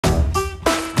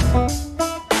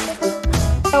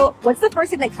What's the first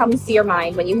thing that comes to your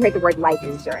mind when you hear the word life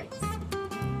insurance?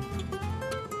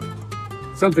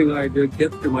 Something I did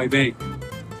get through my bank.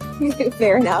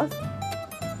 Fair enough.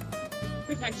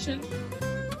 Protection.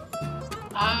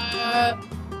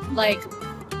 Like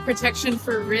protection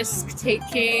for risk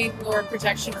taking or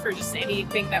protection for just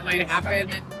anything that might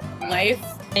happen in life.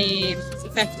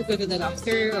 If I have to go to the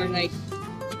doctor or like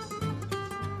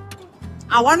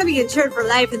I want to be insured for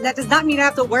life, and that does not mean I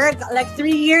have to work like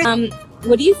 3 years.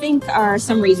 What do you think are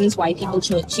some reasons why people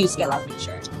choose to get life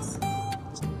insurance?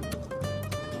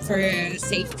 for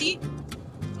safety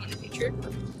in the future.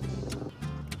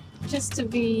 Just to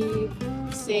be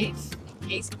safe.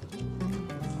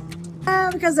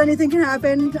 Because anything can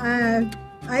happen.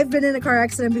 I've been in a car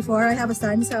accident before. I have a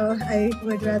son, so I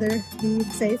would rather be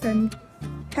safe and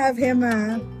have him,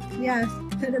 yeah.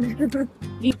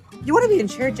 You want to be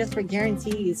insured just for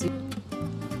guarantees.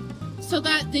 So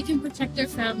that they can protect their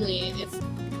family if,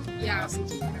 yeah,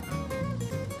 something like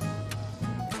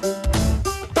that.